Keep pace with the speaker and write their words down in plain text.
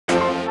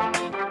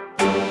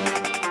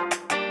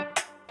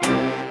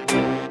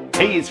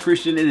Hey, it's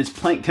Christian. It is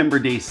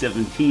Planktember day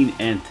 17,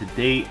 and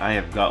today I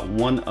have got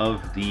one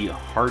of the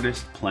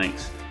hardest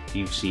planks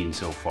you've seen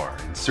so far,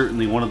 and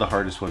certainly one of the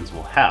hardest ones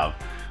we'll have,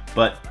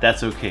 but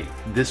that's okay.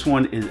 This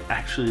one is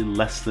actually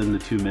less than the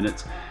 2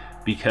 minutes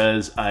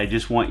because I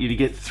just want you to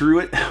get through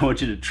it. I want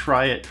you to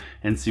try it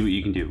and see what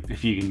you can do.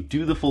 If you can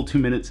do the full 2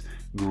 minutes,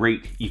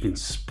 great. You can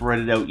spread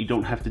it out. You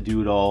don't have to do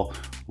it all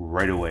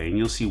right away, and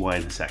you'll see why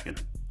in a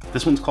second.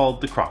 This one's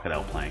called the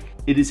crocodile plank.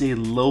 It is a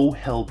low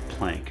held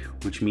plank,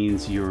 which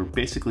means you're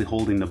basically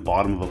holding the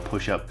bottom of a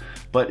push-up,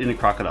 but in a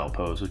crocodile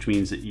pose, which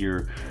means that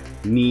your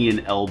knee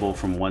and elbow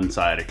from one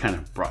side are kind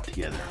of brought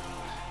together.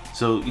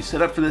 So you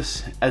set up for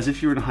this as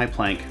if you're in a high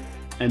plank,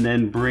 and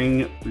then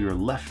bring your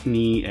left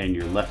knee and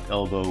your left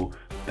elbow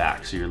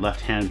back. So your left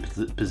hand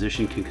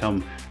position can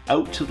come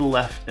out to the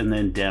left and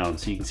then down.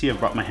 So you can see I've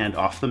brought my hand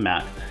off the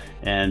mat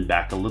and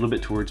back a little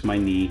bit towards my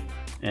knee.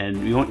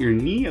 And you want your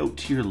knee out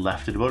to your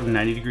left at about a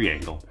 90-degree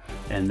angle.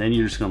 And then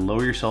you're just gonna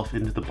lower yourself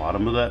into the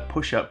bottom of that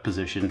push-up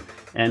position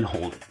and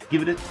hold it.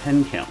 Give it a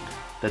 10 count.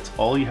 That's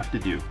all you have to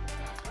do.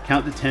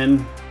 Count to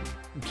 10,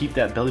 keep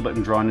that belly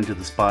button drawn into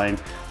the spine,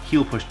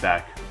 heel pushed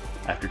back.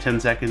 After 10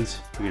 seconds,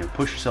 you're gonna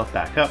push yourself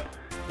back up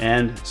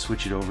and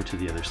switch it over to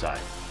the other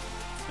side.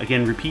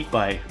 Again, repeat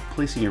by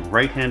placing your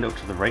right hand out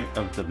to the right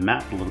of the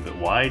mat a little bit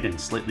wide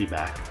and slightly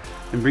back.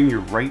 And bring your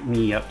right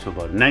knee up to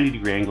about a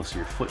 90-degree angle so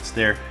your foot's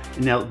there.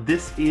 And now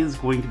this is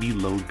going to be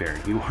load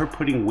bearing. You are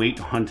putting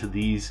weight onto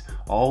these,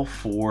 all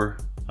 4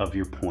 of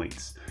your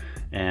points.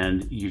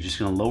 And you're just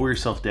gonna lower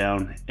yourself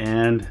down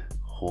and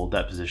hold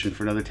that position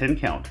for another 10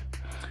 count.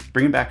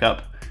 Bring it back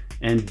up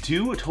and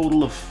do a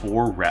total of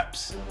 4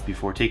 reps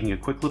before taking a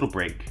quick little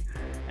break.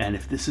 And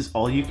if this is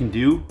all you can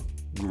do,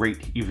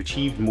 great. You've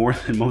achieved more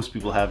than most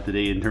people have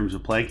today in terms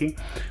of planking,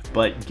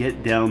 but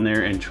get down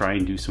there and try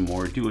and do some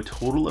more. Do a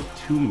total of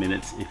 2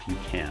 minutes if you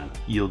can.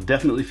 You'll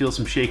definitely feel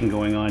some shaking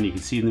going on. You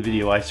can see in the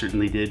video I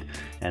certainly did,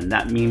 and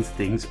that means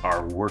things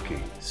are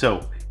working.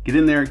 So get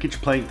in there, get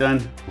your plank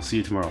done. We'll see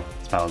you tomorrow.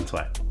 It's Pal and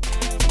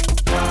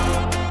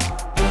Sweat.